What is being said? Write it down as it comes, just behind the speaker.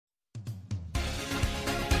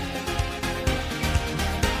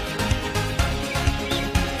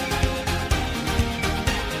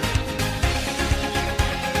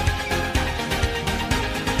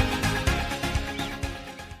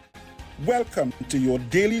Welcome to your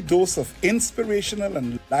daily dose of inspirational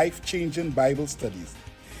and life-changing Bible studies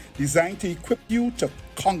designed to equip you to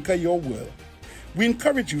conquer your world. We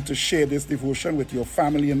encourage you to share this devotion with your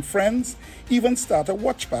family and friends, even start a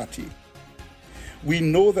watch party. We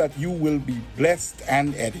know that you will be blessed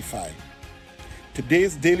and edified.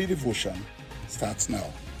 Today's daily devotion starts now.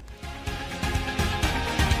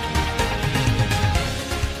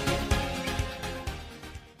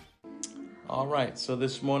 All right, so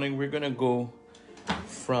this morning we're going to go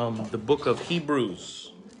from the book of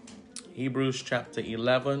Hebrews. Hebrews chapter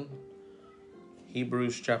 11.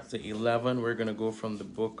 Hebrews chapter 11. We're going to go from the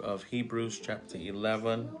book of Hebrews chapter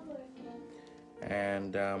 11.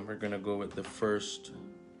 And we're going to go with the first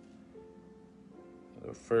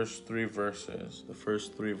three verses. The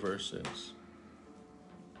first three verses.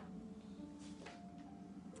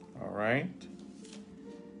 All right.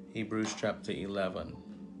 Hebrews chapter 11.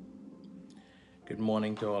 Good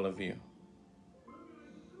morning to all of you.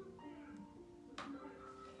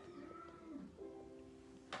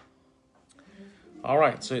 All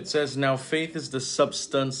right, so it says, now faith is the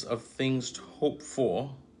substance of things hoped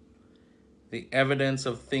for, the evidence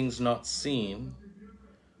of things not seen,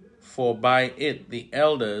 for by it the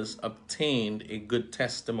elders obtained a good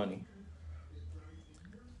testimony.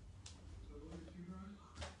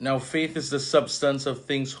 Now faith is the substance of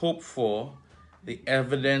things hoped for, the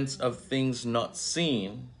evidence of things not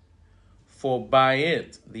seen, for by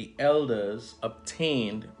it the elders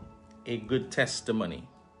obtained a good testimony.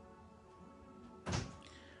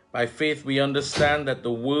 By faith we understand that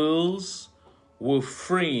the worlds were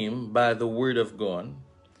framed by the word of God,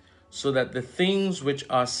 so that the things which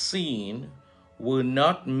are seen were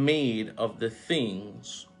not made of the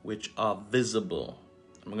things which are visible.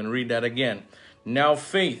 I'm going to read that again. Now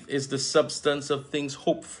faith is the substance of things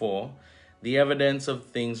hoped for, the evidence of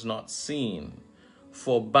things not seen.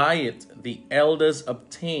 For by it the elders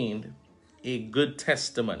obtained a good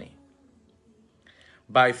testimony.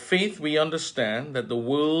 By faith we understand that the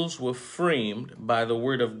worlds were framed by the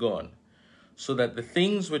word of God, so that the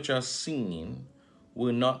things which are seen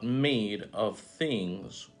were not made of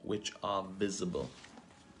things which are visible.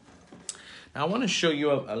 Now I want to show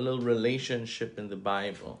you a little relationship in the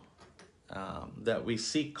Bible that we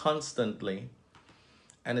see constantly.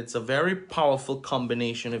 And it's a very powerful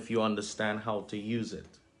combination if you understand how to use it,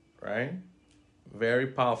 right? Very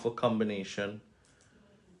powerful combination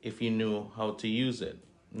if you know how to use it.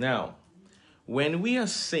 Now, when we are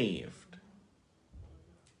saved,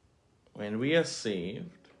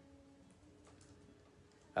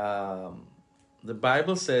 the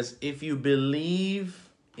Bible says, if you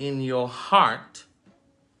believe in your heart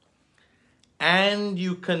and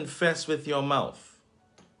you confess with your mouth,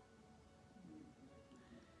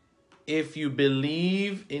 if you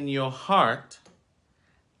believe in your heart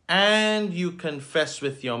and you confess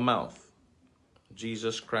with your mouth,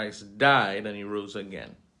 Jesus Christ died and he rose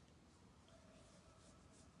again,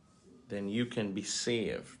 then you can be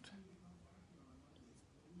saved.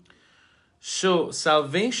 So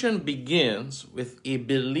salvation begins with a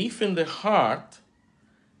belief in the heart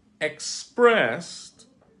expressed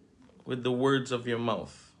with the words of your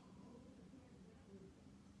mouth.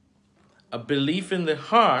 A belief in the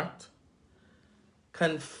heart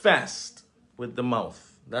confessed with the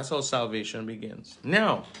mouth. That's how salvation begins.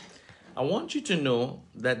 Now, I want you to know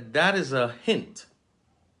that that is a hint.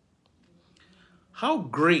 How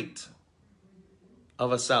great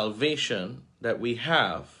of a salvation that we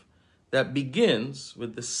have that begins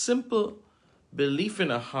with the simple belief in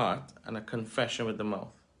a heart and a confession with the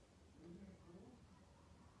mouth.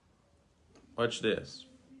 Watch this.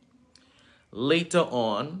 Later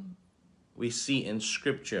on, we see in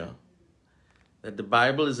Scripture that the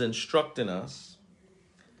Bible is instructing us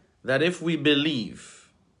that if we believe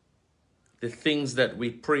the things that we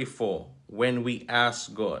pray for when we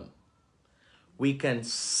ask God, we can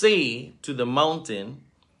say to the mountain,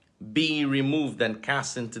 be removed and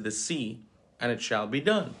cast into the sea, and it shall be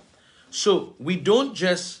done. So we don't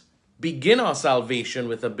just begin our salvation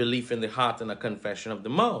with a belief in the heart and a confession of the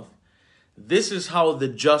mouth. This is how the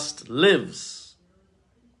just lives.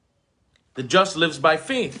 The just lives by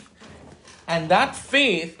faith. And that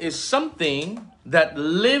faith is something that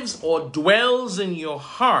lives or dwells in your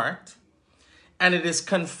heart, and it is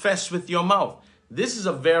confessed with your mouth. This is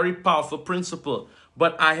a very powerful principle.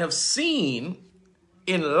 But I have seen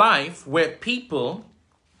in life where people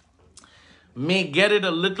may get it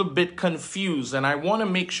a little bit confused, and I want to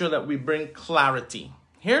make sure that we bring clarity.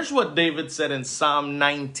 Here's what David said in Psalm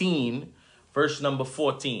 19, verse number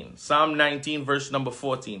 14. Psalm 19, verse number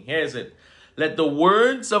 14. Here's it. Let the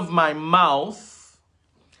words of my mouth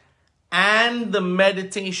and the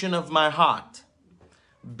meditation of my heart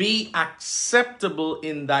be acceptable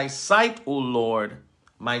in thy sight, O Lord,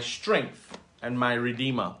 my strength and my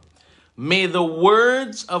redeemer. May the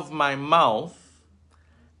words of my mouth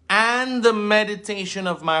and the meditation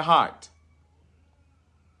of my heart.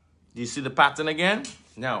 Do you see the pattern again?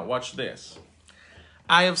 Now, watch this.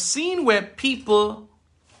 I have seen where people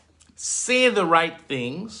say the right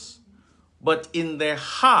things, but in their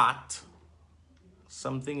heart,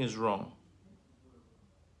 something is wrong.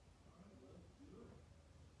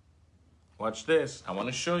 Watch this. I want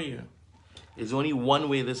to show you. There's only one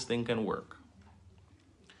way this thing can work.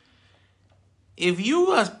 If you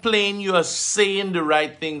are saying the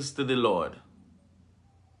right things to the Lord,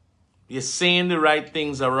 you're saying the right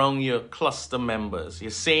things around your cluster members, you're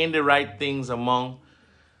saying the right things among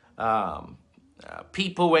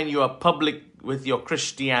people when you are public with your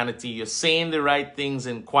Christianity, you're saying the right things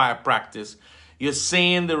in choir practice, you're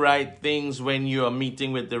saying the right things when you are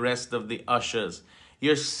meeting with the rest of the ushers,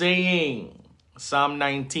 you're saying Psalm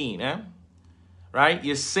 19, right?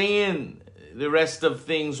 You're saying the rest of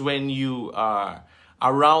things when you are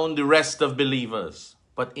around the rest of believers.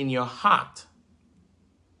 But in your heart,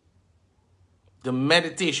 the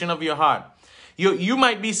meditation of your heart, you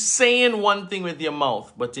might be saying one thing with your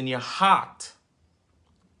mouth, but in your heart,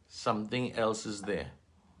 something else is there.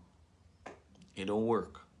 It don't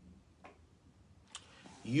work.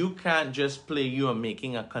 You can't just play you are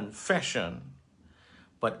making a confession,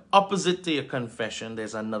 but opposite to your confession,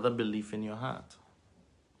 there's another belief in your heart.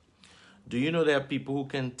 Do you know there are people who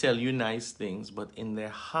can tell you nice things, but in their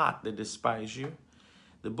heart they despise you?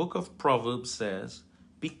 The book of Proverbs says,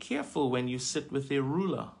 be careful when you sit with a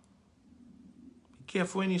ruler. Be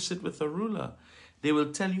careful when you sit with a ruler. They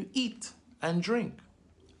will tell you eat and drink,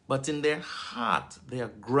 but in their heart they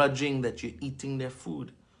are grudging that you're eating their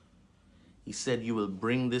food. He said you will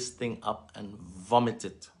bring this thing up and vomit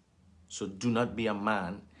it. So do not be a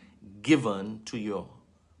man given to your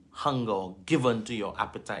hunger or given to your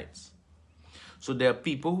appetites. So there are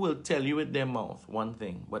people who will tell you with their mouth one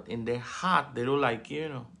thing, but in their heart, they don't like you, you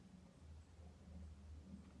know.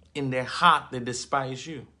 In their heart, they despise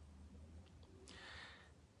you.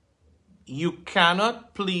 You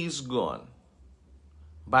cannot please God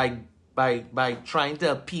by trying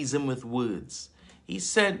to appease him with words. He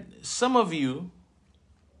said, some of you,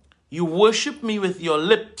 you worship me with your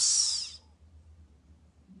lips,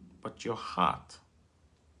 but your heart.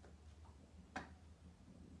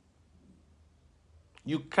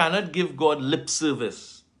 You cannot give God lip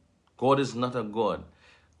service. God is not a God.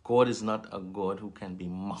 God is not a God who can be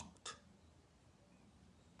mocked.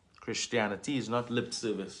 Christianity is not lip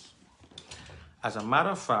service. As a matter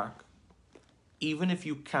of fact, even if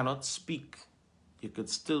you cannot speak, you could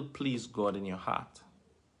still please God in your heart.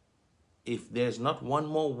 If there's not one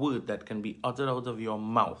more word that can be uttered out of your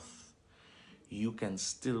mouth, you can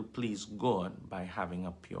still please God by having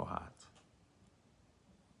a pure heart.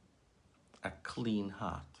 A clean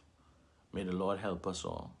heart. May the Lord help us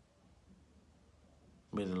all.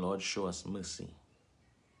 May the Lord show us mercy.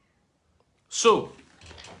 So,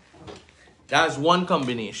 that's one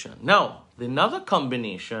combination. Now, the another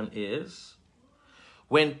combination is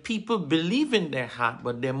when people believe in their heart,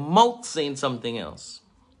 but their mouth saying something else.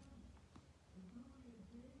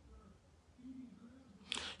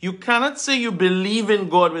 You cannot say you believe in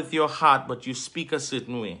God with your heart, but you speak a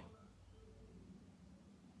certain way.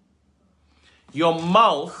 Your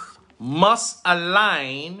mouth must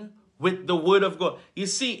align with the word of God. You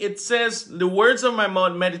see, it says, the words of my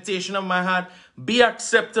mouth, meditation of my heart, be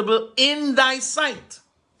acceptable in thy sight.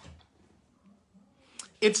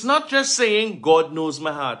 It's not just saying, God knows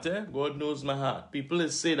my heart. God knows my heart. People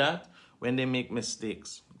say that when they make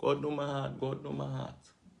mistakes. God knows my heart. God knows my heart.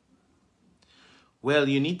 Well,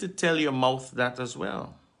 you need to tell your mouth that as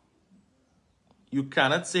well. You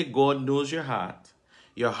cannot say God knows your heart.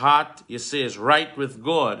 Your heart, you say, is right with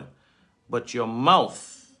God, but your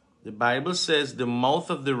mouth, the Bible says the mouth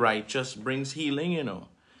of the righteous brings healing, you know.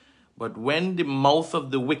 But when the mouth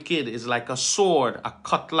of the wicked is like a sword, a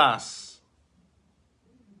cutlass,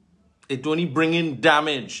 it only brings in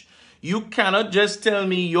damage. You cannot just tell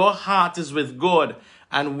me your heart is with God,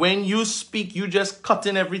 and when you speak, you just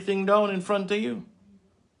cutting everything down in front of you.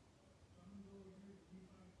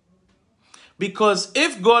 Because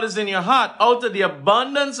if God is in your heart, out of the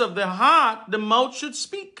abundance of the heart, the mouth should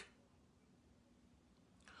speak.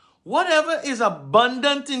 Whatever is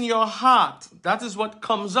abundant in your heart, that is what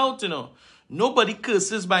comes out, you know. Nobody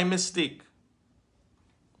curses by mistake.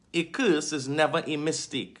 A curse is never a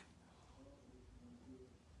mistake.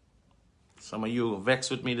 Some of you are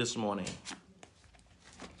vexed with me this morning.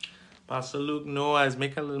 Pastor Luke, no, I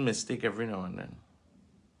make a little mistake every now and then.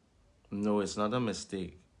 No, it's not a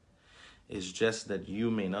mistake. It's just that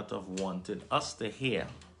you may not have wanted us to hear,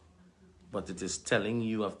 but it is telling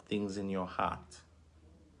you of things in your heart.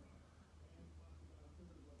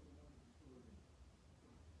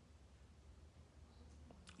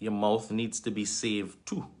 Your mouth needs to be saved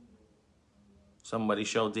too. Somebody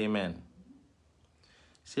shout amen.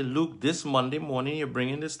 Say, Luke, this Monday morning you're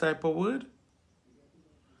bringing this type of word?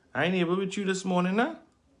 I ain't able with you this morning, huh?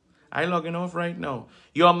 I logging off right now.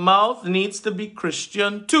 Your mouth needs to be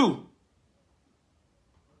Christian too.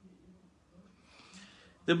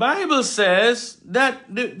 The Bible says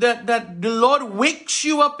that the Lord wakes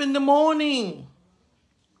you up in the morning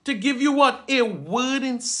to give you what? A word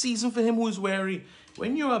in season for him who is weary.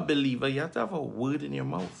 When you're a believer, you have to have a word in your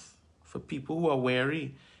mouth. For people who are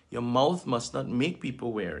weary, your mouth must not make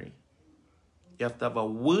people weary. You have to have a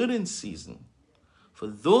word in season for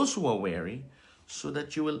those who are weary, so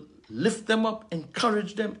that you will lift them up,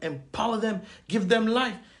 encourage them, empower them, give them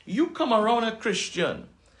life. You come around a Christian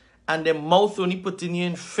and their mouth only putting you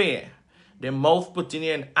in fear, their mouth putting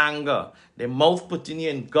you in anger, their mouth putting you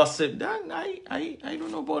in gossip. Then I don't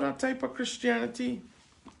know about that type of Christianity.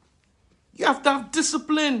 You have to have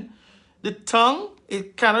discipline. The tongue,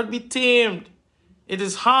 it cannot be tamed. It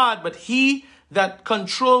is hard, but he that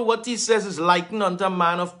control what he says is likened unto a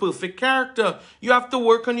man of perfect character. You have to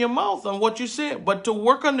work on your mouth, on what you say. But to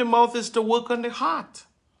work on the mouth is to work on the heart.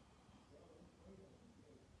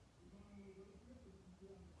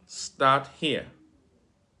 Start here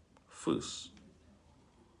first.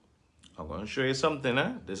 I'm going to show you something.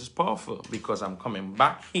 This is powerful because I'm coming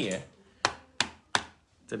back here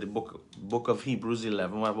to the book of Hebrews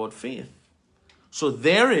 11 about faith. So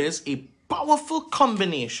there is a powerful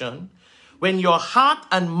combination when your heart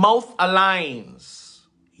and mouth aligns.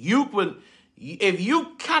 If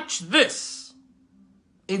you catch this,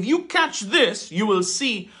 you will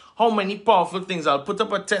see how many powerful things. I'll put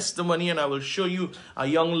up a testimony and I will show you a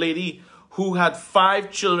young lady who had 5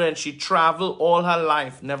 children. She traveled all her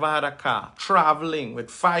life, never had a car, traveling with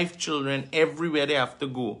 5 children everywhere they have to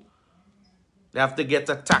go. They have to get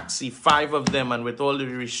a taxi, 5 of them, and with all the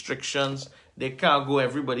restrictions, they can't go,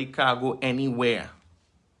 everybody can't go anywhere.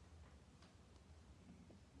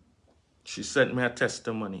 She sent me a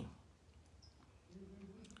testimony.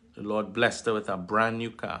 The Lord blessed her with a brand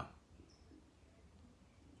new car.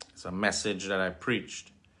 It's a message that I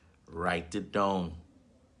preached. Write it down.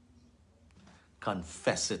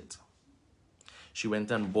 Confess it. She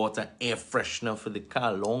went and bought an air freshener for the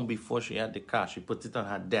car long before she had the car. She put it on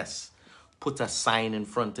her desk. Put a sign in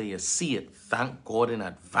front of you. See it. Thank God in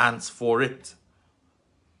advance for it.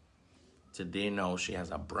 Today now she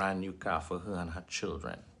has a brand new car for her and her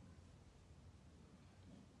children.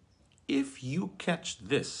 If you catch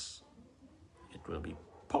this, it will be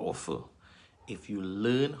powerful. If you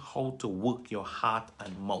learn how to work your heart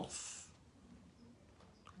and mouth.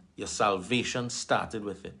 Your salvation started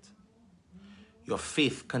with it. Your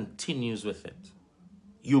faith continues with it.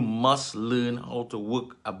 You must learn how to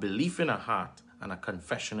work a belief in a heart and a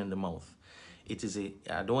confession in the mouth. It is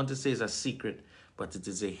I don't want to say it's a secret, but it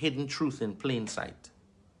is a hidden truth in plain sight.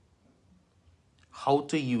 How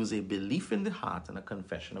to use a belief in the heart and a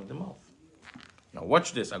confession of the mouth. Now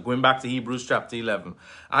watch this. I'm going back to Hebrews chapter 11.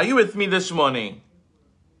 Are you with me this morning?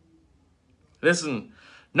 Listen.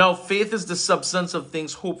 Now faith is the substance of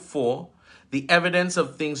things hoped for, the evidence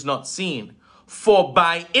of things not seen. For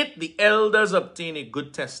by it the elders obtain a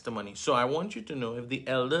good testimony. So I want you to know, if the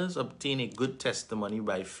elders obtain a good testimony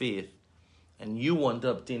by faith, and you want to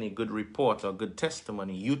obtain a good report or good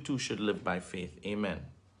testimony, you too should live by faith. Amen.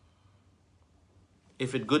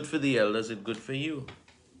 If it's good for the elders, it's good for you.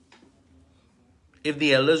 If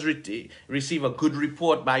the elders receive a good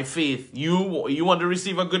report by faith, you want to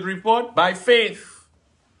receive a good report? By faith.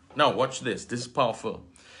 Now watch this. This is powerful.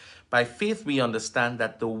 By faith, we understand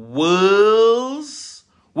that the worlds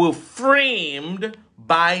were framed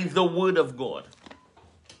by the word of God.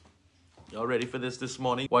 Y'all ready for this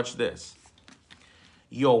morning? Watch this.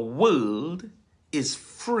 Your world is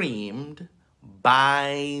framed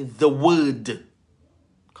by the word.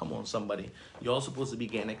 Come on, somebody. You're all supposed to be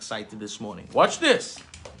getting excited this morning. Watch this.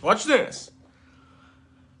 Watch this.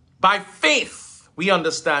 By faith, we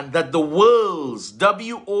understand that the worlds,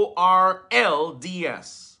 worlds,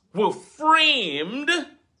 were framed,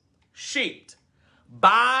 shaped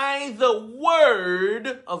by the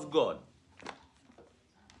word of God.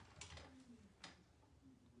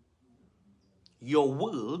 Your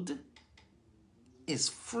world is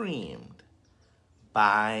framed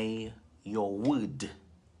by your word.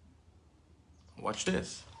 Watch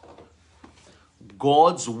this.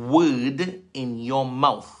 God's word in your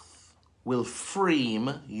mouth will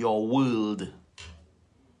frame your world.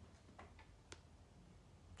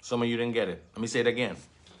 Some of you didn't get it. Let me say it again.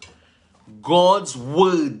 God's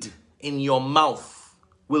word in your mouth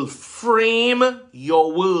will frame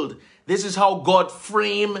your world. This is how God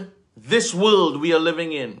framed this world we are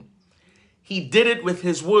living in. He did it with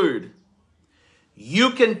his word.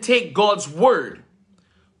 You can take God's word,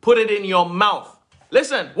 put it in your mouth.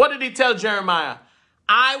 Listen, what did he tell Jeremiah?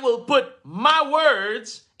 I will put my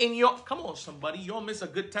words in your... Come on, somebody. You'll miss a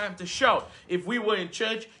good time to shout. If we were in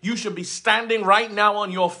church, you should be standing right now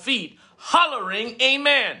on your feet, hollering,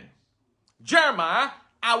 amen. Jeremiah,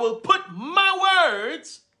 I will put my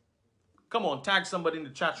words... Come on, tag somebody in the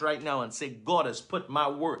chat right now and say, God has put my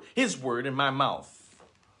word, his word in my mouth.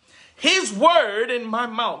 His word in my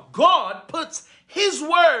mouth. God puts his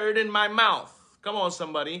word in my mouth. Come on,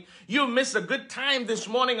 somebody. You missed a good time this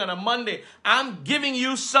morning on a Monday. I'm giving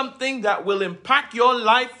you something that will impact your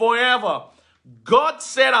life forever. God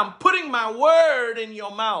said, I'm putting my word in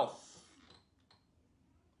your mouth.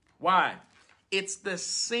 Why? It's the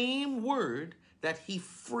same word that he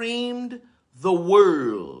framed the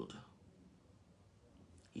world.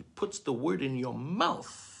 He puts the word in your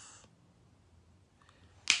mouth.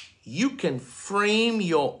 You can frame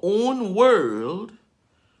your own world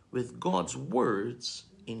with God's words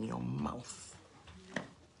in your mouth.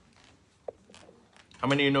 How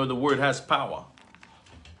many of you know the word has power?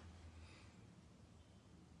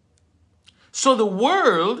 So the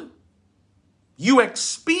world you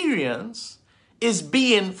experience is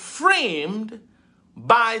being framed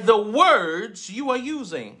by the words you are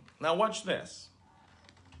using. Now watch this.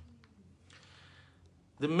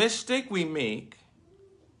 The mistake we make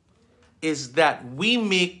is that we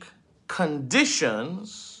make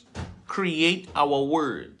conditions create our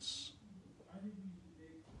words,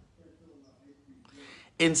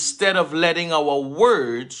 instead of letting our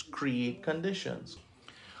words create conditions.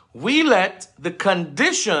 We let the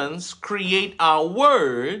conditions create our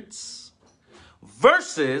words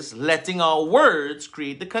versus letting our words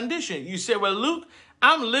create the condition. You say, well, Luke,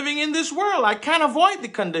 I'm living in this world. I can't avoid the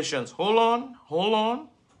conditions. Hold on.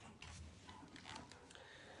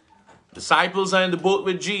 Disciples are in the boat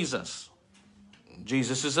with Jesus.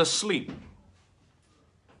 Jesus is asleep.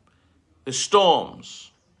 The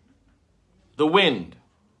storms, the wind,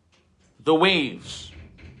 the waves.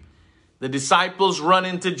 The disciples run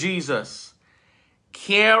into Jesus.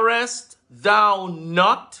 Carest thou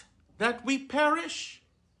not that we perish?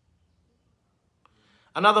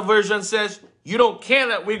 Another version says, you don't care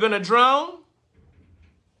that we're going to drown?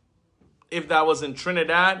 If that was in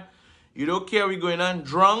Trinidad, you don't care we're going on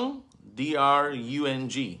drunk?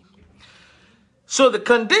 D-R-U-N-G. So the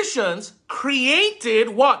conditions created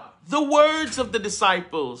what? The words of the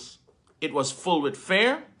disciples. It was full with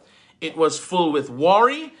fear. It was full with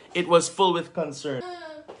worry. It was full with concern.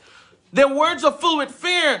 Their words are full with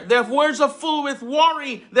fear. Their words are full with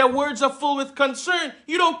worry. Their words are full with concern.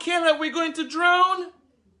 You don't care that we're going to drown?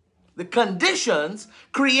 The conditions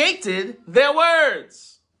created their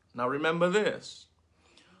words. Now remember this.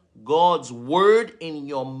 God's word in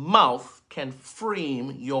your mouth can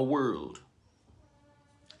frame your world.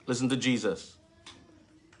 Listen to Jesus.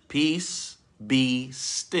 Peace, be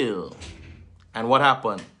still. And what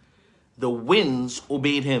happened? The winds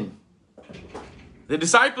obeyed him. The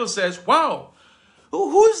disciple says, wow,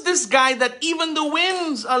 who is this guy that even the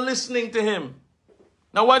winds are listening to him?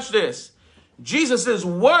 Now watch this. Jesus'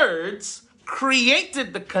 words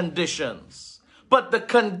created the conditions, but the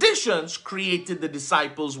conditions created the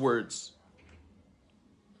disciples' words.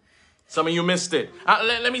 Some of you missed it.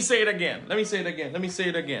 Let me say it again. Let me say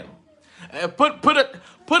it again.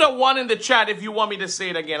 Put a 1 in the chat if you want me to say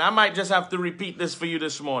it again. I might just have to repeat this for you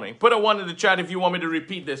this morning. Put a 1 in the chat if you want me to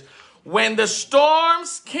repeat this. When the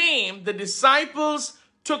storms came, the disciples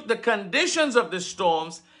took the conditions of the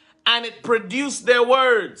storms and it produced their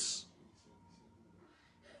words.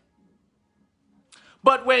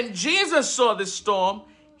 But when Jesus saw the storm,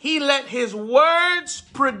 he let his words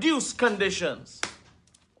produce conditions.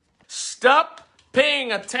 Stop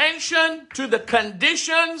paying attention to the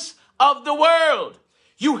conditions of the world.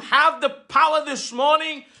 You have the power this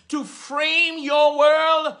morning to frame your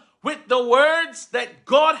world with the words that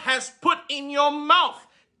God has put in your mouth.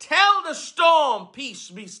 Tell the storm, peace,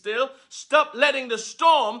 be still. Stop letting the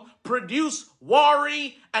storm produce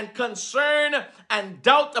worry and concern and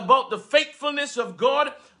doubt about the faithfulness of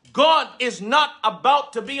God. God is not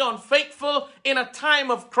about to be unfaithful in a time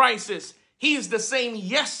of crisis. He is the same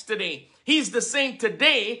yesterday, He's the same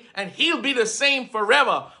today, and he'll be the same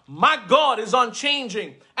forever. My God is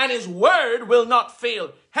unchanging, and his word will not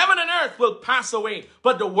fail. Heaven and earth will pass away,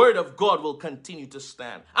 but the word of God will continue to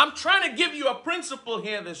stand. I'm trying to give you a principle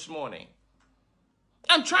here this morning.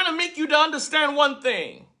 I'm trying to make you to understand one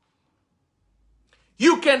thing.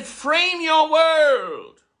 You can frame your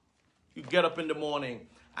world. You get up in the morning.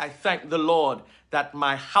 I thank the Lord that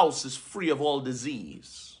my house is free of all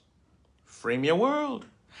disease. Frame your world.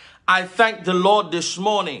 I thank the Lord this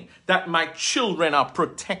morning that my children are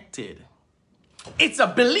protected. It's a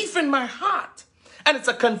belief in my heart, and it's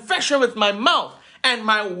a confession with my mouth, and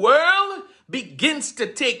my world begins to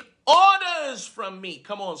take orders from me.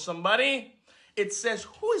 Come on, somebody. It says,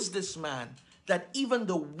 who is this man that even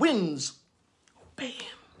the winds obey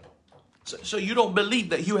him? So you don't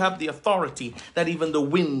believe that you have the authority that even the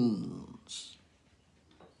winds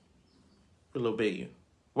will obey you.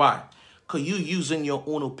 Why? Because you're using your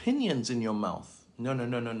own opinions in your mouth.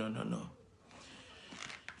 No.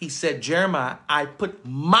 He said, Jeremiah, I put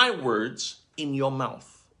my words in your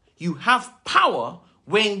mouth. You have power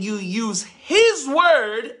when you use his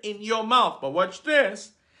word in your mouth. But watch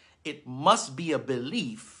this. It must be a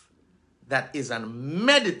belief that is a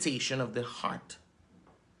meditation of the heart.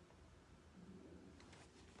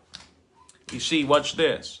 You see, watch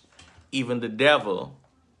this. Even the devil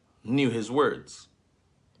knew his words.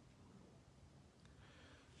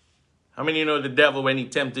 How many of you know the devil, when he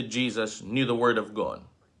tempted Jesus, knew the word of God?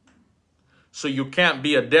 So you can't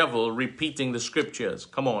be a devil repeating the scriptures.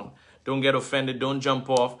 Come on. Don't get offended. Don't jump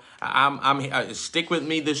off. Stick with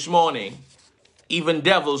me this morning. Even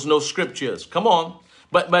devils know scriptures. Come on.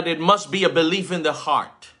 But it must be a belief in the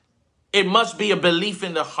heart. It must be a belief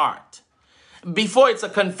in the heart. Before it's a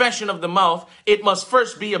confession of the mouth, it must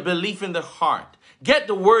first be a belief in the heart. Get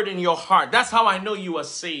the word in your heart. That's how I know you are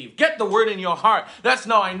saved. Get the word in your heart. That's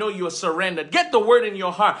how I know you are surrendered. Get the word in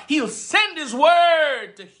your heart. He'll send his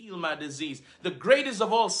word to heal my disease. The greatest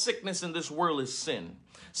of all sickness in this world is sin.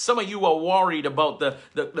 Some of you are worried about the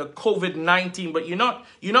COVID-19, but you're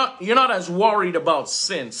not as worried about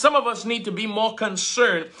sin. Some of us need to be more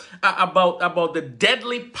concerned about the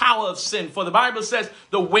deadly power of sin. For the Bible says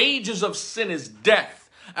the wages of sin is death.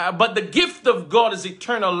 But the gift of God is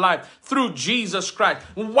eternal life through Jesus Christ.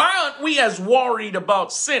 Why aren't we as worried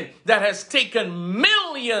about sin that has taken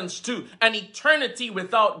millions to an eternity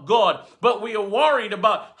without God? But we are worried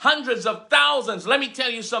about hundreds of thousands. Let me tell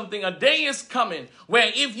you something. A day is coming where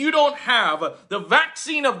if you don't have the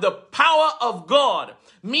vaccine of the power of God,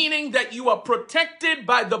 meaning that you are protected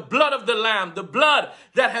by the blood of the Lamb, the blood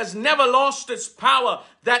that has never lost its power,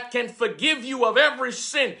 that can forgive you of every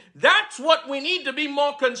sin. That's what we need to be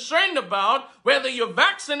more concerned about, whether you're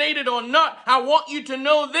vaccinated or not. I want you to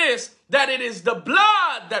know this, that it is the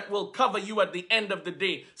blood that will cover you at the end of the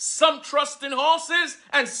day. Some trust in horses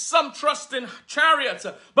and some trust in chariots,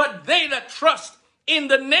 but they that trust in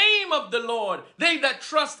the name of the Lord, they that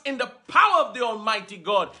trust in the power of the Almighty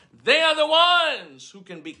God, they are the ones who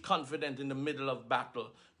can be confident in the middle of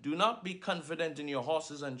battle. Do not be confident in your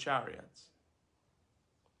horses and chariots.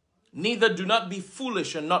 Neither do not be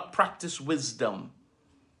foolish and not practice wisdom.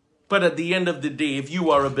 But at the end of the day, if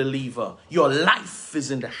you are a believer, your life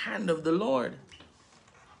is in the hand of the Lord.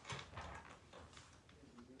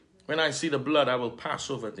 When I see the blood, I will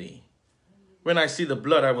pass over thee. When I see the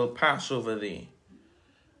blood, I will pass over thee.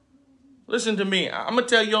 Listen to me. I'm going to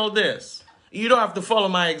tell you all this. You don't have to follow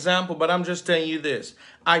my example, but I'm just telling you this.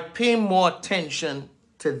 I pay more attention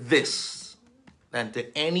to this than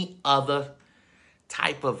to any other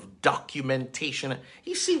type of documentation.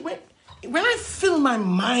 You see, when I fill my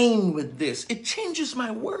mind with this, it changes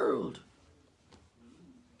my world.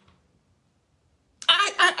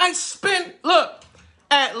 I spend, look,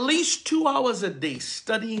 at least 2 hours a day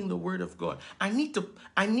studying the Word of God. I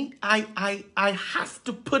have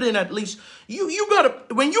to put in at least, you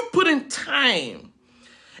gotta, when you put in time,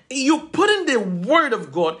 you put in the Word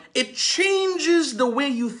of God, it changes the way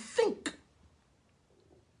you think.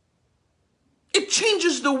 It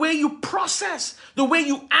changes the way you process, the way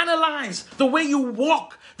you analyze, the way you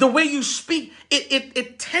walk, the way you speak.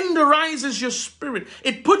 It tenderizes your spirit.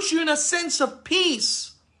 It puts you in a sense of peace.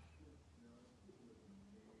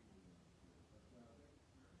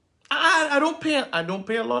 I don't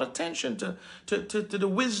pay a lot of attention to the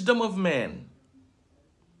wisdom of man,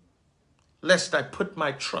 lest I put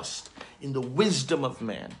my trust in the wisdom of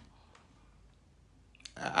man.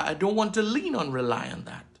 I don't want to rely on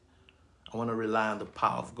that. I want to rely on the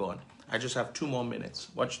power of God. I just have 2 more minutes.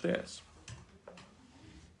 Watch this.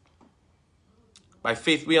 By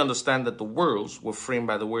faith, we understand that the worlds were framed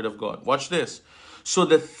by the word of God. Watch this. So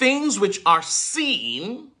the things which are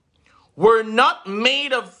seen were not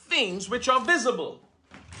made of things which are visible.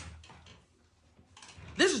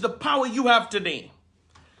 This is the power you have today.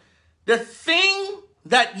 The thing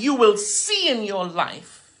that you will see in your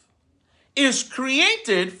life is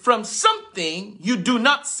created from something you do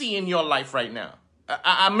not see in your life right now.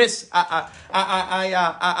 I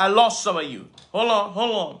lost some of you.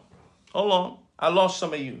 Hold on. I lost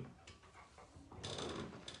some of you.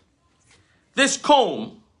 This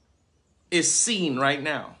comb is seen right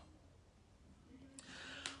now.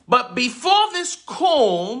 But before this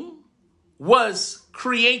comb was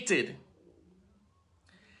created,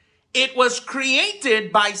 it was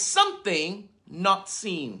created by something not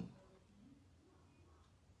seen.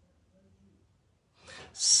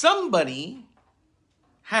 Somebody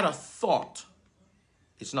had a thought.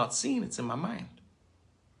 It's not seen, it's in my mind.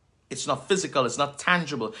 It's not physical, it's not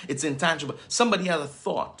tangible, it's intangible. Somebody had a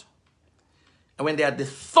thought. And when they had the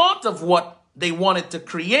thought of what they wanted to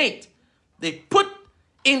create, they put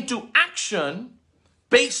into action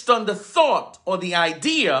based on the thought or the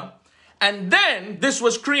idea, and then this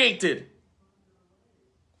was created.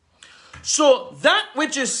 So that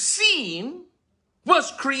which is seen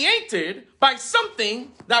was created by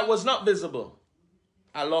something that was not visible.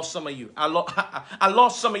 I lost some of you. I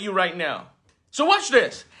lost some of you right now. So watch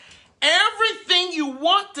this. Everything you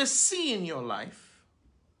want to see in your life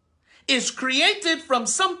is created from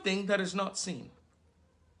something that is not seen.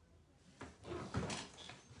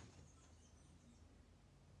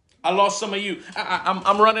 I lost some of you.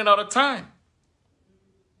 I'm running out of time.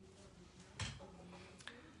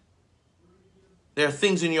 There are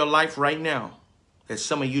things in your life right now that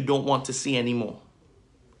some of you don't want to see anymore.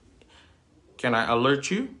 Can I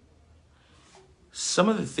alert you? Some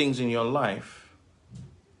of the things in your life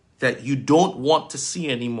that you don't want to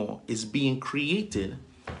see anymore is being created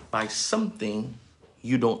by something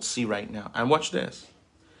you don't see right now. And watch this.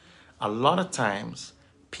 A lot of times,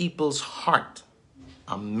 people's heart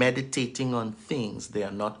are meditating on things they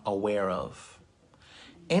are not aware of.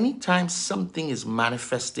 Anytime something is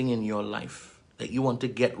manifesting in your life that you want to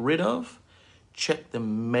get rid of, check the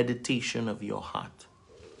meditation of your heart.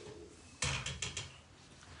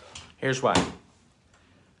 Here's why.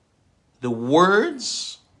 The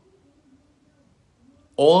words,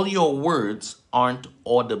 all your words aren't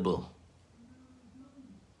audible.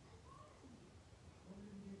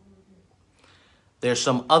 There's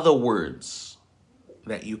some other words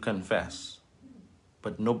that you confess,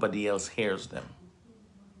 but nobody else hears them.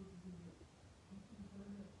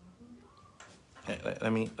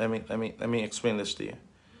 Let me explain this to you.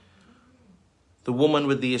 The woman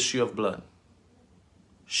with the issue of blood,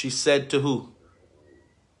 she said to who?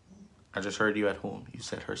 I just heard you at home. You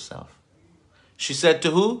said herself. She said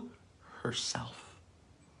to who? Herself.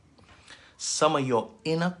 Some of your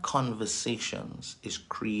inner conversations is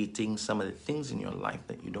creating some of the things in your life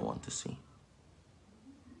that you don't want to see.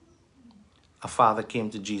 A father came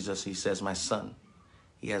to Jesus. He says, my son,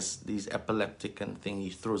 he has these epileptic and thing. He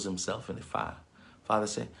throws himself in the fire. Father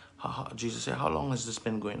said, Jesus said, how long has this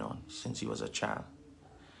been going on? Since he was a child.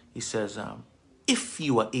 He says, if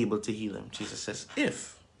you are able to heal him. Jesus says,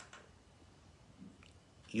 if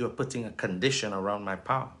you are putting a condition around my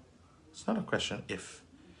power. It's not a question if.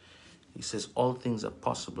 He says, all things are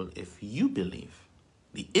possible if you believe.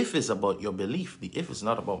 The if is about your belief. The if is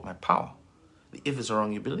not about my power. The if is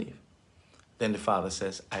around your belief. Then the father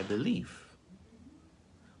says, I believe.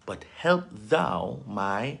 But help thou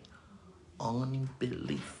my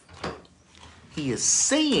unbelief. He is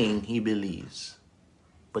saying he believes,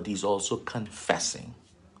 but he's also confessing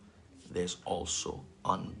there's also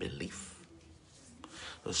unbelief.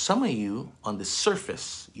 So some of you, on the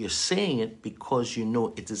surface, you're saying it because you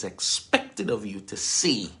know it is expected of you to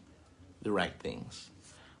see the right things.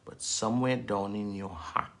 But somewhere down in your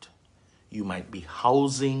heart, you might be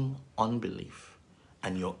housing unbelief.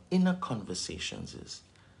 And your inner conversations is,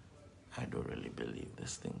 I don't really believe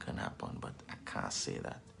this thing can happen, but I can't say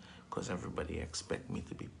that because everybody expects me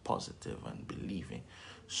to be positive and believing.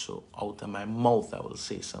 So out of my mouth, I will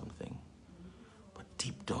say something. But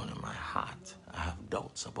deep down in my heart, I have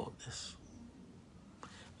doubts about this.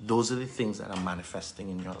 Those are the things that are manifesting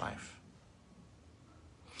in your life.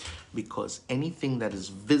 Because anything that is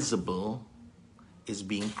visible is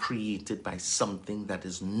being created by something that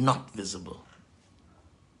is not visible.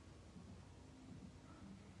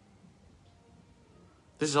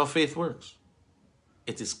 This is how faith works.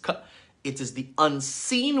 It is the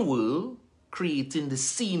unseen world creating the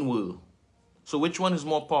seen world. So which one is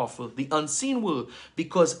more powerful? The unseen world.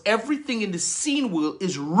 Because everything in the seen world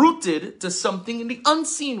is rooted to something in the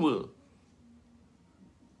unseen world.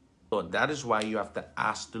 So that is why you have to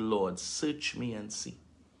ask the Lord, search me and see.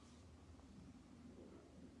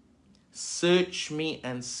 Search me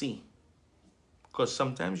and see. Because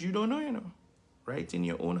sometimes you don't know, right in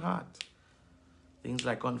your own heart. Things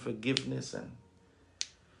like unforgiveness and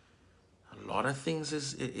a lot of things,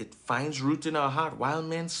 it finds root in our heart. While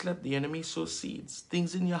men slept, the enemy sows seeds.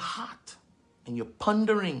 Things in your heart. And you're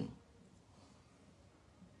pondering.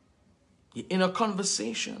 Your inner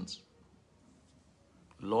conversations.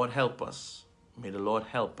 Lord, help us. May the Lord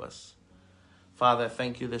help us. Father, I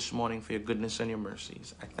thank you this morning for your goodness and your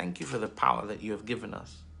mercies. I thank you for the power that you have given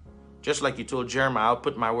us. Just like you told Jeremiah, I'll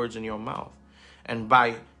put my words in your mouth. And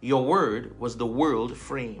by your word was the world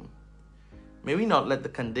framed. May we not let the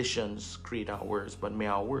conditions create our words, but may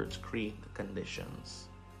our words create the conditions.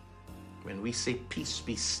 When we say peace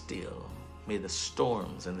be still, may the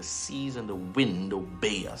storms and the seas and the wind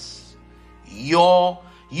obey us.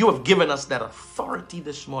 You have given us that authority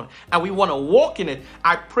this morning, and we want to walk in it.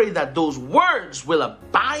 I pray that those words will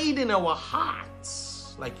abide in our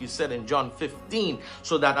hearts, like you said in John 15,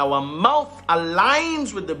 so that our mouth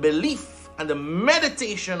aligns with the belief and the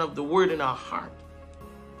meditation of the word in our heart,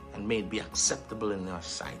 and may it be acceptable in our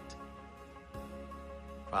sight.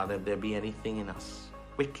 Father, if there be anything in us,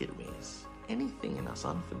 wicked ways, anything in us,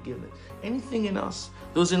 unforgiveness, anything in us,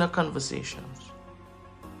 those inner conversations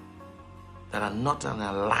that are not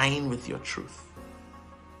aligned with your truth,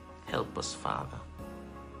 help us, Father.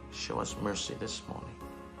 Show us mercy this morning,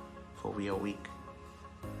 for we are weak,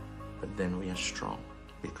 but then we are strong,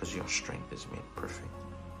 because your strength is made perfect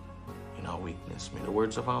in our weakness. May the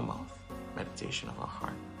words of our mouth, meditation of our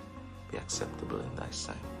heart, be acceptable in thy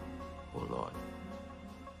sight, O Lord,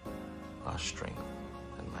 our strength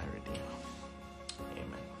and my Redeemer.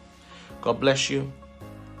 Amen. God bless you.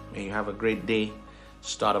 May you have a great day.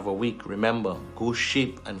 Start of a week. Remember, go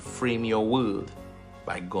shape and frame your world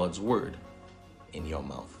by God's word in your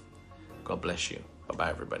mouth. God bless you. Bye-bye,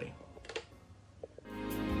 everybody.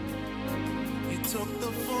 You took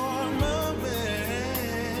the form of